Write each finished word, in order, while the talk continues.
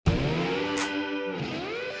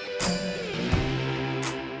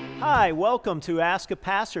Hi, welcome to Ask a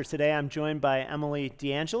Pastor. Today I'm joined by Emily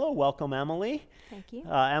D'Angelo. Welcome, Emily. Thank you.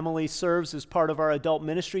 Emily serves as part of our adult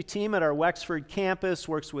ministry team at our Wexford campus,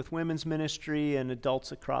 works with women's ministry and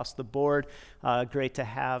adults across the board. Great to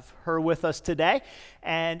have her with us today.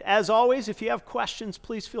 And as always, if you have questions,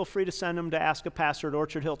 please feel free to send them to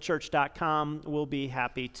askapastor@orchardhillchurch.com. We'll be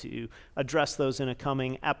happy to address those in a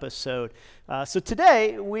coming episode. So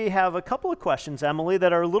today we have a couple of questions, Emily,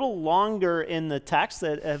 that are a little longer in the text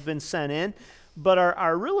that have been sent in, but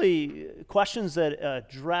are really questions that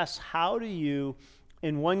address how do you,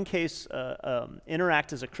 in one case,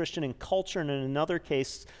 interact as a Christian in culture, and in another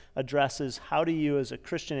case addresses how do you as a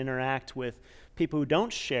Christian interact with people who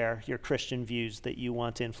don't share your Christian views that you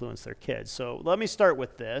want to influence their kids. So let me start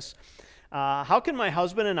with this. How can my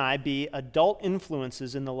husband and I be adult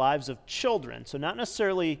influences in the lives of children? So not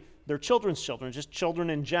necessarily their children's children, just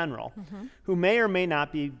children in general, who may or may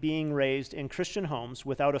not be being raised in Christian homes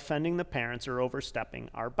without offending the parents or overstepping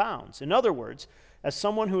our bounds. In other words, as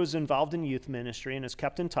someone who is involved in youth ministry and has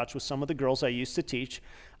kept in touch with some of the girls I used to teach,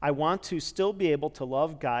 I want to still be able to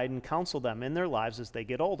love, guide, and counsel them in their lives as they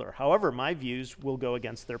get older. However, my views will go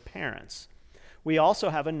against their parents. We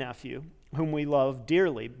also have a nephew whom we love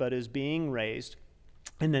dearly, but is being raised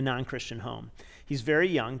in a non-Christian home. He's very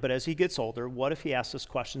young, but as he gets older, what if he asks us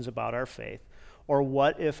questions about our faith? Or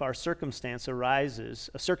what if a circumstance arises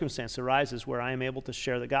where I am able to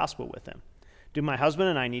share the gospel with him? Do my husband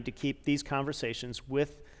and I need to keep these conversations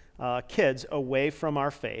with kids away from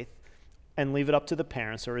our faith and leave it up to the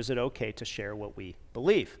parents, or is it okay to share what we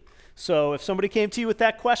believe? So if somebody came to you with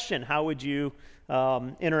that question, how would you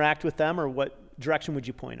interact with them, or what direction would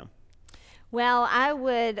you point them? Well, I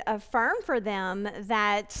would affirm for them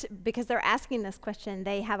that because they're asking this question,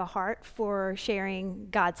 they have a heart for sharing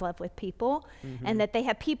God's love with people, and that they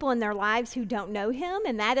have people in their lives who don't know Him,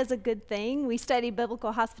 and that is a good thing. We studied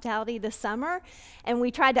biblical hospitality this summer, and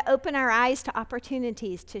we tried to open our eyes to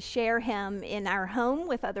opportunities to share Him in our home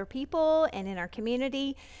with other people and in our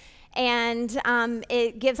community. And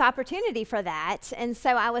it gives opportunity for that. And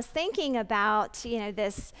so I was thinking about,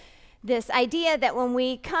 this idea that when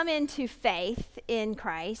we come into faith in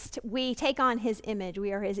Christ, we take on His image.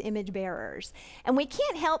 We are His image bearers. And we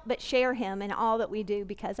can't help but share Him in all that we do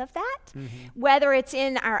because of that, whether it's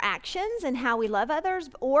in our actions and how we love others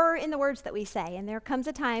or in the words that we say. And there comes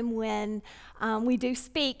a time when we do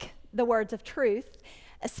speak the words of truth,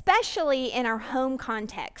 especially in our home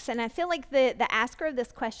context. And I feel like the asker of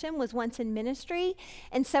this question was once in ministry,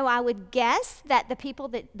 and so I would guess that the people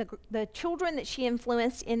that the children that she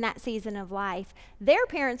influenced in that season of life, their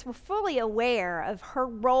parents were fully aware of her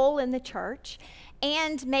role in the church,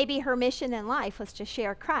 and maybe her mission in life was to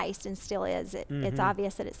share Christ, and still is. It's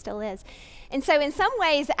obvious that it still is. And so in some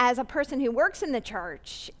ways, as a person who works in the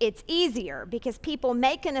church, it's easier because people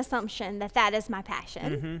make an assumption that that is my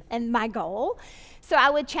passion and my goal. So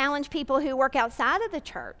I would challenge people who work outside of the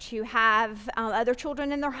church, who have other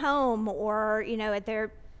children in their home or, at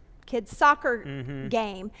their kids' soccer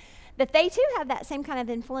game, that they too have that same kind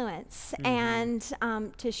of influence. And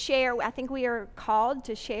to share, I think we are called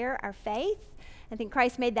to share our faith. I think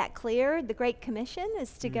Christ made that clear. The Great Commission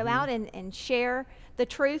is to go out and share the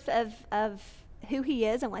truth of who He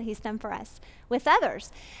is and what He's done for us with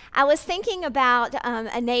others. I was thinking about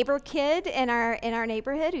a neighbor kid in our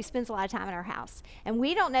neighborhood who spends a lot of time at our house, and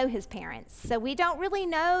we don't know his parents, so we don't really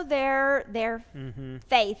know their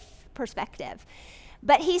faith perspective.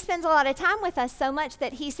 But he spends a lot of time with us, so much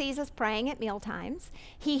that he sees us praying at meal times.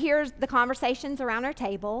 He hears the conversations around our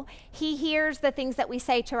table. He hears the things that we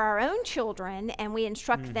say to our own children, and we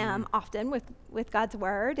instruct them often with God's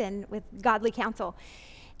word and with godly counsel.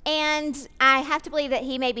 And I have to believe that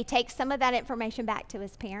he maybe takes some of that information back to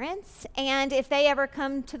his parents. And if they ever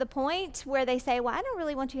come to the point where they say, well, I don't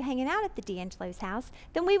really want you hanging out at the D'Angelo's house,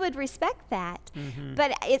 then we would respect that.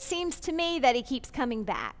 But it seems to me that he keeps coming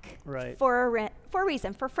back for a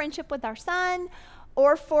reason, for friendship with our son,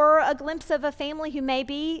 or for a glimpse of a family who may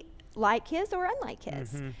be like his or unlike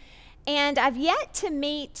his. And I've yet to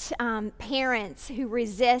meet parents who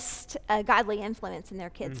resist a godly influence in their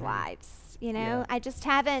kids' lives. I just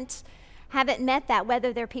haven't met that,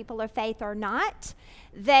 whether they're people of faith or not.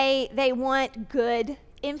 They want good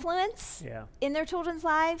influence in their children's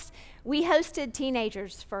lives. We hosted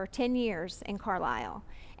teenagers for 10 years in Carlisle,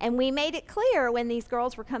 and we made it clear when these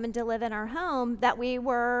girls were coming to live in our home that we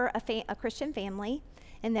were a Christian family,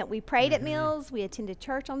 and that we prayed at meals, we attended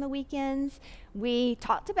church on the weekends, we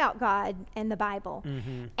talked about God and the Bible.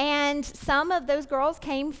 And some of those girls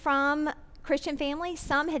came from Christian family,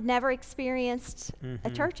 some had never experienced a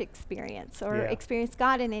church experience or experienced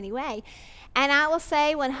God in any way. And I will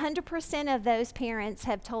say 100% of those parents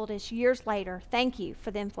have told us years later, thank you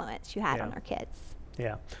for the influence you had on our kids.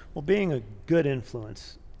 Yeah. Well, being a good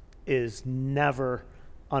influence is never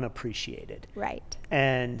unappreciated. Right.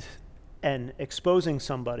 And exposing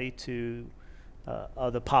somebody to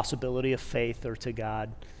the possibility of faith or to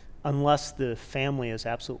God, unless the family is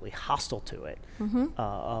absolutely hostile to it,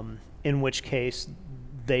 in which case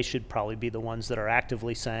they should probably be the ones that are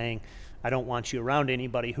actively saying, I don't want you around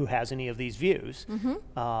anybody who has any of these views,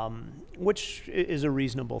 which is a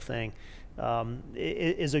reasonable thing,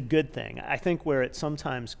 is a good thing. I think where it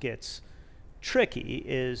sometimes gets tricky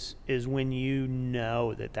is when you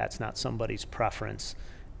know that that's not somebody's preference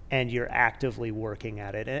and you're actively working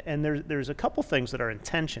at it. And there's a couple things that are in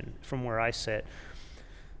tension from where I sit.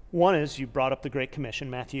 One is, you brought up the Great Commission,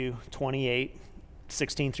 Matthew 28,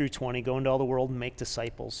 16 through 20, go into all the world and make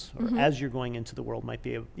disciples, or as you're going into the world might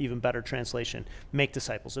be an even better translation, make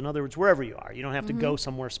disciples. In other words, wherever you are, you don't have to go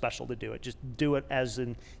somewhere special to do it. Just do it as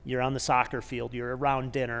in you're on the soccer field, you're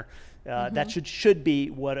around dinner. That should be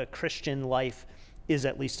what a Christian life is,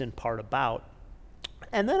 at least in part, about.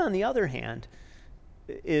 And then on the other hand,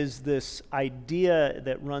 is this idea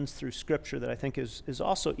that runs through Scripture that I think is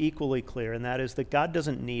also equally clear, and that is that God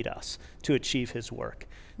doesn't need us to achieve his work,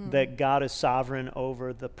 that God is sovereign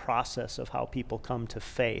over the process of how people come to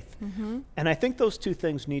faith. And I think those two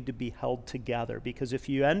things need to be held together, because if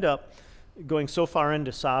you end up going so far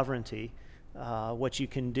into sovereignty, what you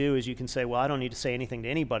can do is you can say, well, I don't need to say anything to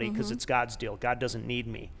anybody because it's God's deal. God doesn't need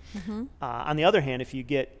me. On the other hand, if you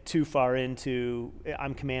get too far into,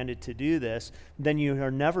 I'm commanded to do this, then you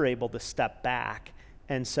are never able to step back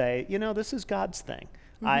and say, this is God's thing.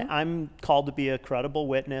 I'm called to be a credible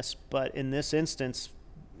witness, but in this instance,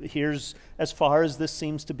 here's as far as this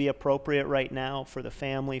seems to be appropriate right now for the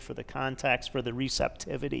family, for the context, for the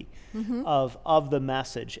receptivity of the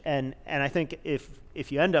message. And I think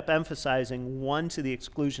if you end up emphasizing one to the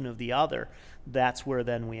exclusion of the other, that's where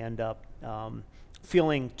then we end up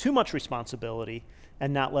feeling too much responsibility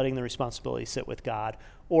and not letting the responsibility sit with God,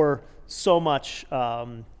 or so much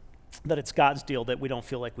that it's God's deal that we don't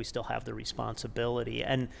feel like we still have the responsibility.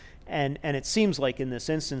 And it seems like in this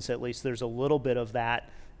instance, at least, there's a little bit of that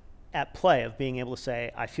at play, of being able to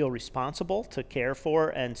say, I feel responsible to care for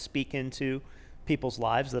and speak into people's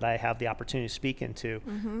lives that I have the opportunity to speak into,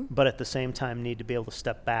 but at the same time need to be able to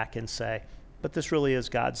step back and say, but this really is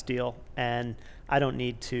God's deal, and I don't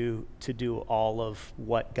need to do all of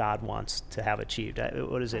what God wants to have achieved.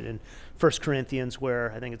 What is it in 1 Corinthians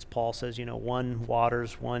where I think it's Paul says, one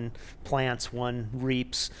waters, one plants, one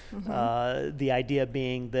reaps. The idea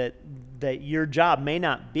being that your job may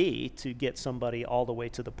not be to get somebody all the way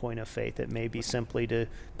to the point of faith. It may be simply to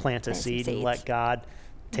plant a seed and let God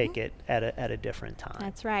take it at a different time.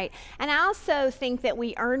 That's right. And I also think that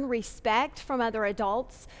we earn respect from other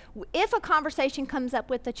adults if a conversation comes up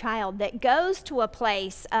with the child that goes to a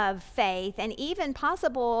place of faith, and even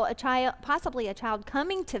possibly a child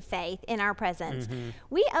coming to faith in our presence.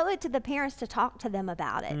 We owe it to the parents to talk to them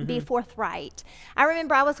about it, be forthright. I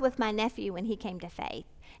remember I was with my nephew when he came to faith.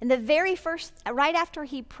 And the very first, right after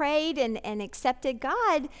he prayed and accepted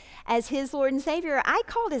God as his Lord and Savior, I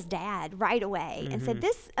called his dad right away and said,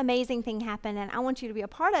 this amazing thing happened, and I want you to be a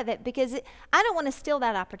part of it, because I don't want to steal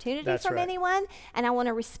that opportunity from anyone, and I want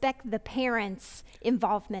to respect the parents'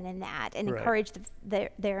 involvement in that and encourage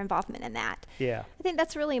their involvement in that. Yeah. I think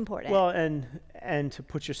that's really important. Well, and to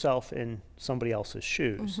put yourself in somebody else's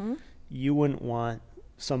shoes, you wouldn't want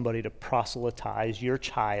somebody to proselytize your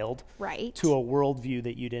child to a worldview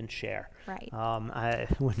that you didn't share.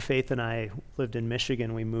 When Faith and I lived in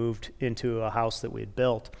Michigan, we moved into a house that we had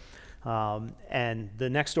built, and the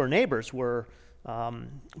next door neighbors were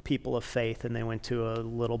people of faith, and they went to a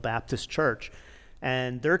little Baptist church,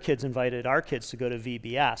 and their kids invited our kids to go to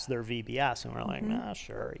VBS, their VBS, and we're like,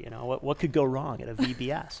 sure, what could go wrong at a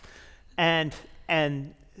VBS?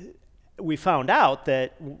 and we found out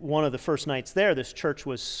that one of the first nights there, this church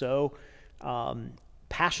was so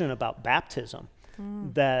passionate about baptism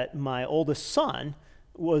that my oldest son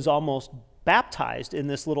was almost baptized in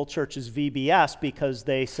this little church's VBS, because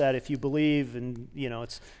they said, if you believe and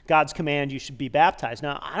it's God's command, you should be baptized.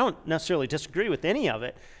 Now, I don't necessarily disagree with any of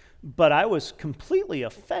it, but I was completely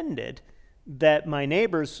offended that my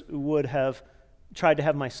neighbors would have tried to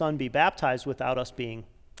have my son be baptized without us being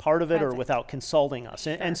part of it or without consulting us.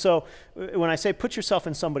 And so when I say put yourself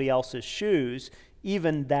in somebody else's shoes,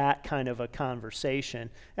 even that kind of a conversation.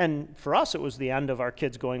 And for us, it was the end of our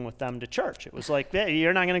kids going with them to church. It was like, hey,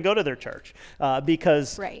 you're not going to go to their church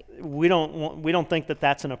because we don't think that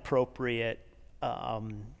that's an appropriate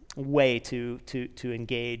way to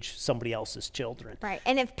engage somebody else's children. Right.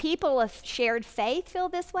 And if people of shared faith feel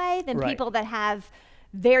this way, then Right. people that have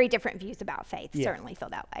very different views about faith certainly feel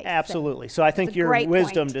that way. Absolutely. So I think your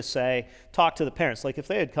wisdom to say, talk to the parents. Like if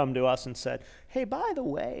they had come to us and said, hey, by the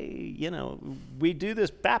way, we do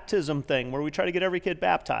this baptism thing where we try to get every kid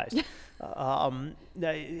baptized.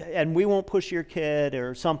 And we won't push your kid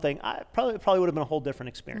or something. I probably would have been a whole different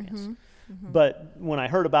experience. But when I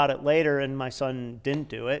heard about it later and my son didn't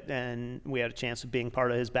do it and we had a chance of being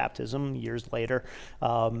part of his baptism years later,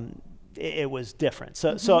 it was different.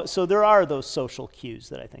 So there are those social cues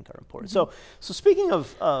that I think are important. So speaking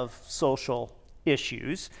of social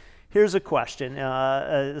issues, here's a question.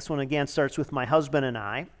 This one again starts with my husband and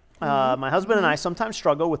I. My husband and I sometimes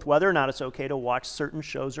struggle with whether or not it's okay to watch certain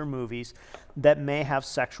shows or movies that may have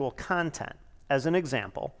sexual content, as an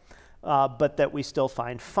example, but that we still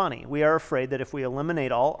find funny. We are afraid that if we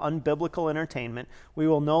eliminate all unbiblical entertainment, we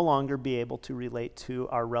will no longer be able to relate to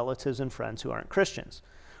our relatives and friends who aren't Christians.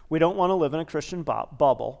 We don't want to live in a Christian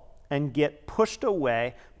bubble and get pushed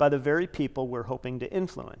away by the very people we're hoping to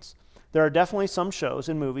influence. There are definitely some shows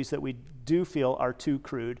and movies that we do feel are too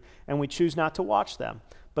crude, and we choose not to watch them,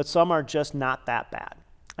 but some are just not that bad,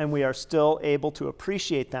 and we are still able to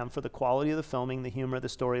appreciate them for the quality of the filming, the humor, the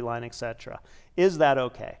storyline, etc. Is that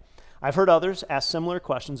okay? I've heard others ask similar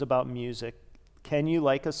questions about music. Can you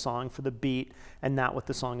like a song for the beat and not what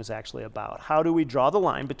the song is actually about? How do we draw the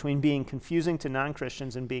line between being confusing to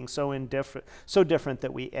non-Christians and being so different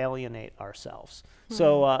that we alienate ourselves?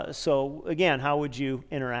 So again, how would you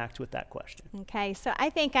interact with that question? Okay, so I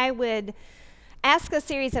think I would ask a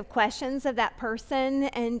series of questions of that person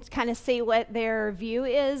and kind of see what their view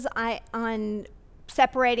is on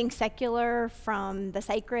separating secular from the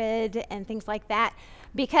sacred and things like that,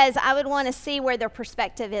 because I would want to see where their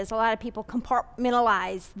perspective is. A lot of people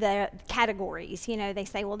compartmentalize the categories. They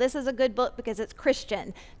say, well, this is a good book because it's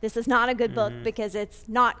Christian. This is not a good book because it's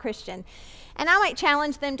not Christian. And I might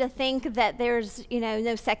challenge them to think that there's,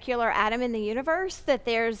 no secular Adam in the universe, that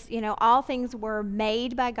there's, all things were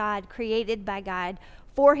made by God, created by God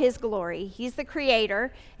for his glory. He's the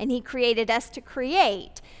creator, and he created us to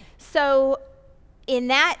create. So in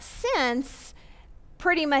that sense,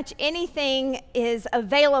 pretty much anything is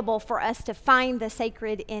available for us to find the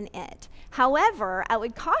sacred in it. However, I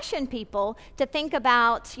would caution people to think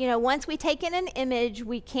about, once we take in an image,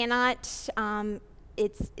 we cannot,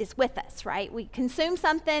 it's with us, right? We consume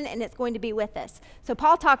something and it's going to be with us. So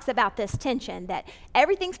Paul talks about this tension that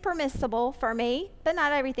everything's permissible for me, but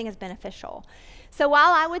not everything is beneficial. So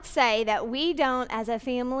while I would say that we don't, as a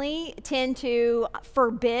family, tend to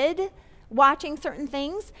forbid watching certain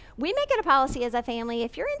things, we make it a policy as a family,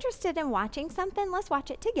 if you're interested in watching something, let's watch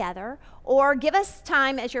it together, or give us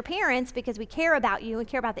time as your parents, because we care about you and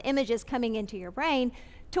care about the images coming into your brain,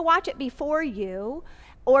 to watch it before you,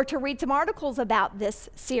 or to read some articles about this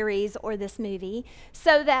series or this movie,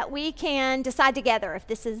 so that we can decide together if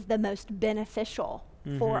this is the most beneficial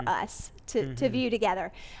for us to view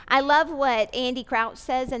together. I love what Andy Crouch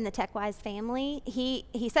says in the TechWise Family.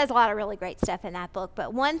 He says a lot of really great stuff in that book,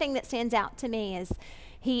 but one thing that stands out to me is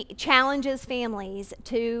he challenges families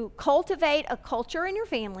to cultivate a culture in your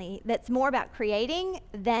family that's more about creating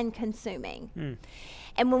than consuming.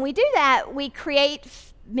 And when we do that, we create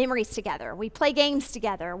memories together. We play games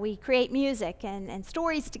together. We create music and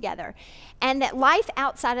stories together. And that life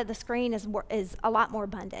outside of the screen is a lot more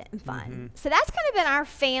abundant and fun. So that's kind of been our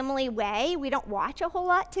family way. We don't watch a whole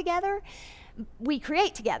lot together. We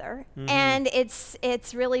create together. And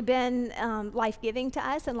it's really been life-giving to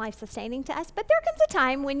us and life-sustaining to us. But there comes a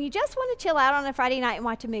time when you just want to chill out on a Friday night and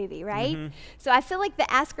watch a movie, right? So I feel like the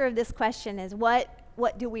asker of this question is, what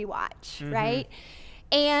do we watch, right?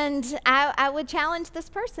 And I would challenge this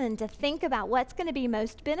person to think about what's going to be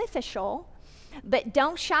most beneficial, but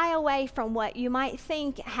don't shy away from what you might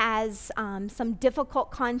think has some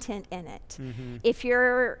difficult content in it. If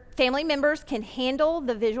your family members can handle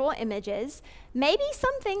the visual images, maybe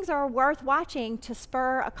some things are worth watching to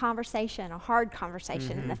spur a conversation, a hard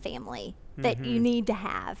conversation in the family that you need to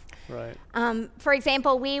have. Right. For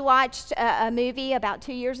example, we watched a movie about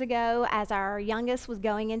 2 years ago as our youngest was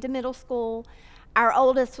going into middle school. Our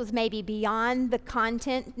oldest was maybe beyond the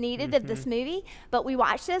content needed of this movie, but we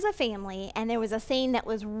watched it as a family, and there was a scene that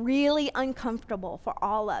was really uncomfortable for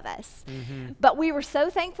all of us. But we were so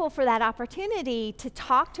thankful for that opportunity to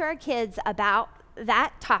talk to our kids about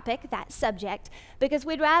that topic, that subject, because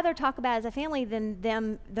we'd rather talk about it as a family than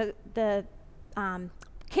them, the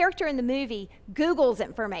character in the movie Googles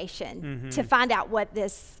information to find out what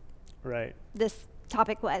this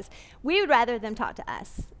topic was. We would rather them talk to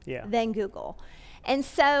us than Google. And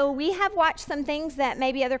so we have watched some things that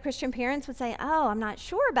maybe other Christian parents would say, oh, I'm not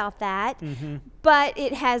sure about that. But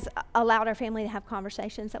it has allowed our family to have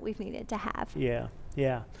conversations that we've needed to have.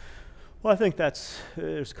 Yeah. Well, I think there's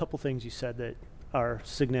a couple things you said that are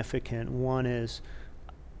significant. One is,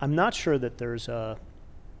 I'm not sure that there's a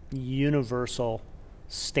universal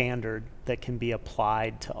standard that can be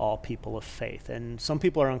applied to all people of faith. And some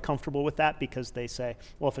people are uncomfortable with that because they say,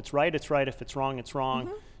 well, if it's right, it's right. If it's wrong, it's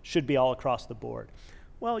wrong. Should be all across the board.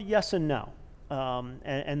 Well, yes and no.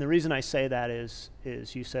 And the reason I say that is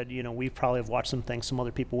you said, we probably have watched some things some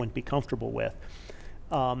other people wouldn't be comfortable with.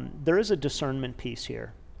 There is a discernment piece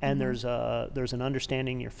here, and there's an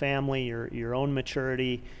understanding your family, your own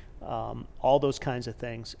maturity, all those kinds of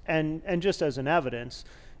things. And just as an evidence,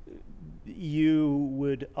 you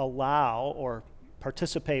would allow or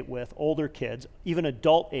participate with older kids, even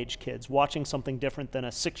adult age kids, watching something different than a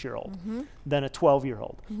 6-year-old, than a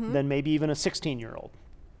 12-year-old, than maybe even a 16-year-old.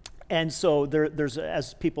 And so there's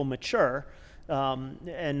as people mature,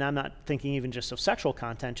 and I'm not thinking even just of sexual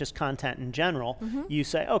content, just content in general, you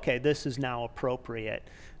say, okay, this is now appropriate.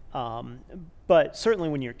 But certainly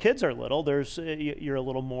when your kids are little, you're a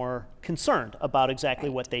little more concerned about exactly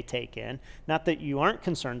what they take in. Not that you aren't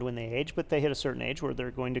concerned when they age, but they hit a certain age where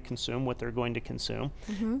they're going to consume what they're going to consume.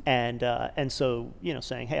 And so,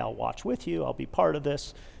 saying, hey, I'll watch with you, I'll be part of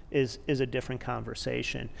this, is a different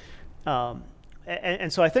conversation.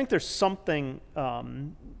 And so I think there's something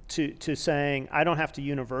to saying, I don't have to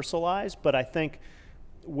universalize, but I think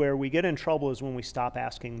where we get in trouble is when we stop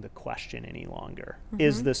asking the question any longer.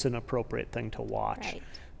 Is this an appropriate thing to watch? Right.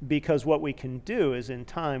 Because what we can do is in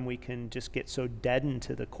time we can just get so deadened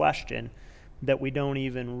to the question that we don't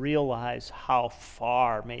even realize how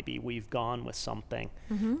far maybe we've gone with something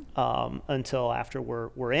until after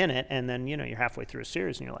we're in it. And then, you're halfway through a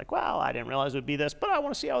series and you're like, well, I didn't realize it would be this, but I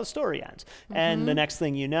want to see how the story ends. And the next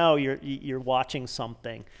thing you know, you're watching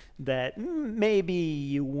something that maybe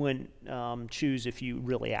you wouldn't choose if you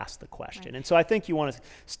really asked the question. Right. And so I think you want to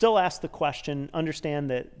still ask the question,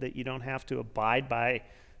 understand that you don't have to abide by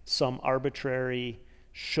some arbitrary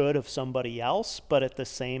should of somebody else, but at the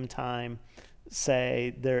same time,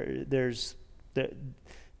 say there's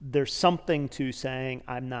something to saying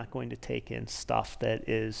I'm not going to take in stuff that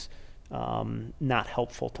is not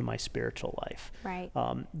helpful to my spiritual life. Right.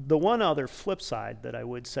 The one other flip side that I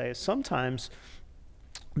would say is sometimes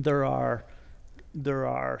there are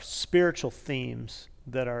spiritual themes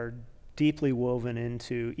that are deeply woven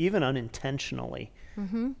into, even unintentionally,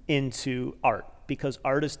 into art. Because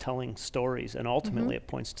art is telling stories, and ultimately it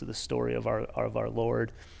points to the story of our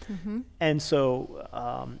Lord. And so,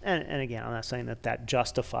 and again, I'm not saying that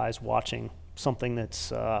justifies watching something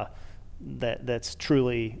that's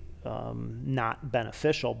truly not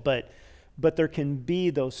beneficial, but there can be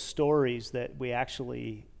those stories that we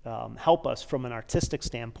actually help us from an artistic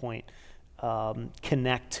standpoint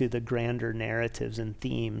connect to the grander narratives and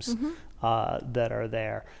themes that are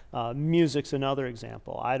there. Music's another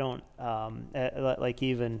example. I don't like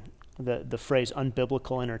even the phrase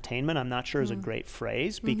unbiblical entertainment. I'm not sure is a great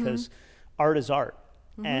phrase because art is art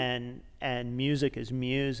and music is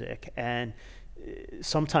music, and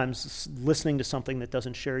sometimes listening to something that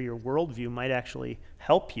doesn't share your worldview might actually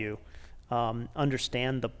help you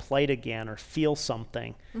understand the plight again or feel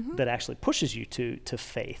something that actually pushes you to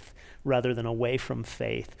faith rather than away from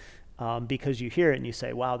faith, because you hear it and you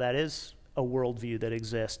say, wow, that is a worldview that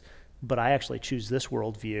exists, but I actually choose this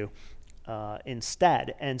worldview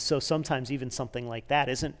instead. And so sometimes even something like that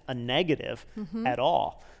isn't a negative at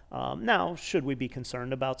all. Now, should we be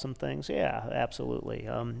concerned about some things? Yeah, absolutely.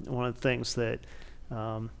 One of the things that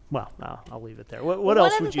I'll leave it there. What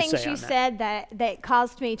else would you say on that? One of the things you said that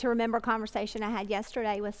caused me to remember a conversation I had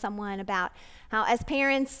yesterday with someone about how as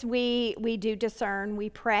parents we do discern, we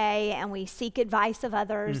pray, and we seek advice of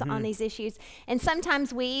others on these issues. And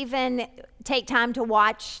sometimes we even take time to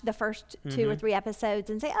watch the first 2 or 3 episodes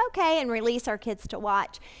and say, okay, and release our kids to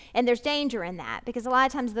watch. And there's danger in that because a lot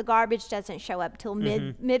of times the garbage doesn't show up till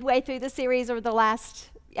midway through the series or the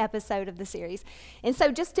last episode of the series. And so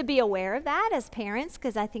just to be aware of that as parents,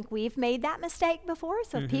 because I think we've made that mistake before,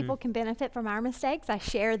 so people can benefit from our mistakes. I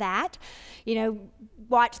share that.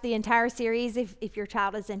 Watch the entire series if your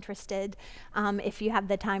child is interested, if you have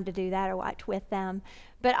the time to do that, or watch with them.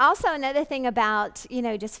 But also another thing about,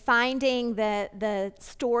 just finding the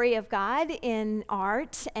story of God in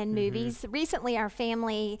art and movies. Recently, our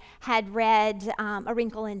family had read A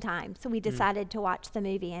Wrinkle in Time, so we decided to watch the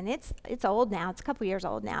movie. And it's old now. It's a couple years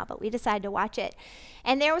old now, but we decided to watch it.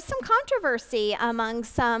 And there was some controversy among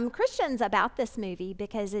some Christians about this movie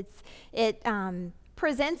because it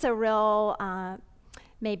presents a real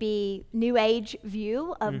maybe New Age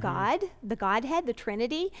view of God, the Godhead, the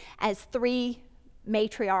Trinity, as three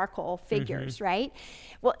matriarchal figures, right?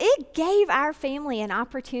 Well, it gave our family an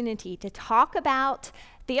opportunity to talk about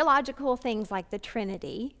theological things like the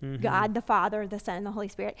Trinity, God the Father, the Son, and the Holy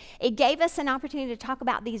Spirit. It gave us an opportunity to talk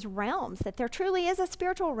about these realms, that there truly is a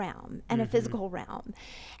spiritual realm and a physical realm,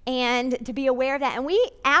 and to be aware of that. And we,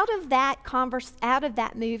 out of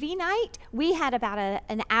that movie night, we had about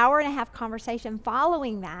an hour and a half conversation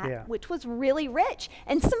following that, which was really rich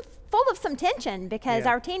and full of some tension because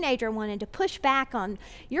our teenager wanted to push back on,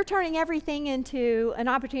 you're turning everything into an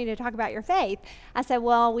opportunity to talk about your faith. I said,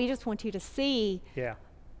 well, we just want you to see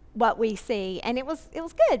what we see. And it was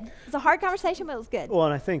good. It was a hard conversation, but it was good. Well,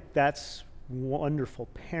 and I think that's wonderful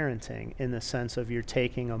parenting in the sense of you're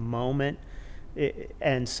taking a moment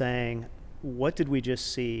and saying, what did we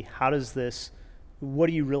just see? What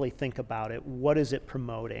do you really think about it? What is it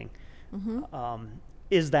promoting?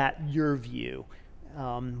 Is that your view?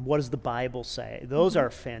 What does the Bible say? Those are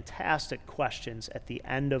fantastic questions at the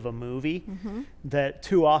end of a movie that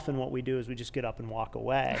too often what we do is we just get up and walk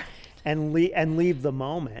away and leave the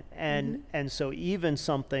moment. And so even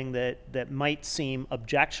something that might seem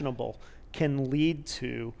objectionable can lead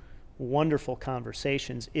to wonderful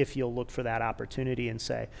conversations if you'll look for that opportunity and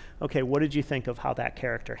say, okay, what did you think of how that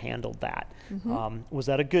character handled that? Was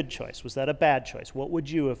that a good choice? Was that a bad choice? What would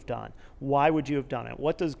you have done? Why would you have done it?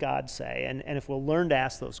 What does God say? And if we'll learn to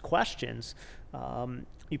ask those questions,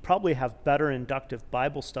 you probably have better inductive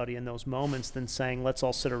Bible study in those moments than saying, let's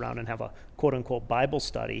all sit around and have a quote-unquote Bible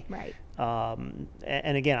study. Right.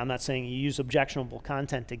 And again, I'm not saying you use objectionable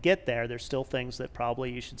content to get there. There's still things that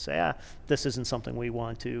probably you should say, this isn't something we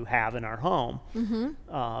want to have in our home.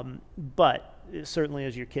 But certainly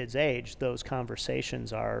as your kids age, those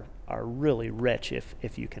conversations are really rich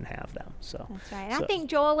if you can have them. So that's right. I think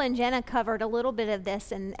Joel and Jenna covered a little bit of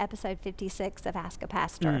this in episode 56 of Ask a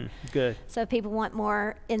Pastor. Good. So if people want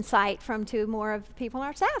more insight from two more of the people on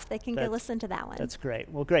our staff, they can go listen to that one. That's great.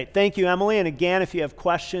 Well, great. Thank you, Emily. And again, if you have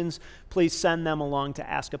questions, please send them along to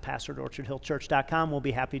askapastor@orchardhillchurch.com. We'll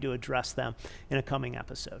be happy to address them in a coming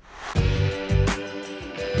episode.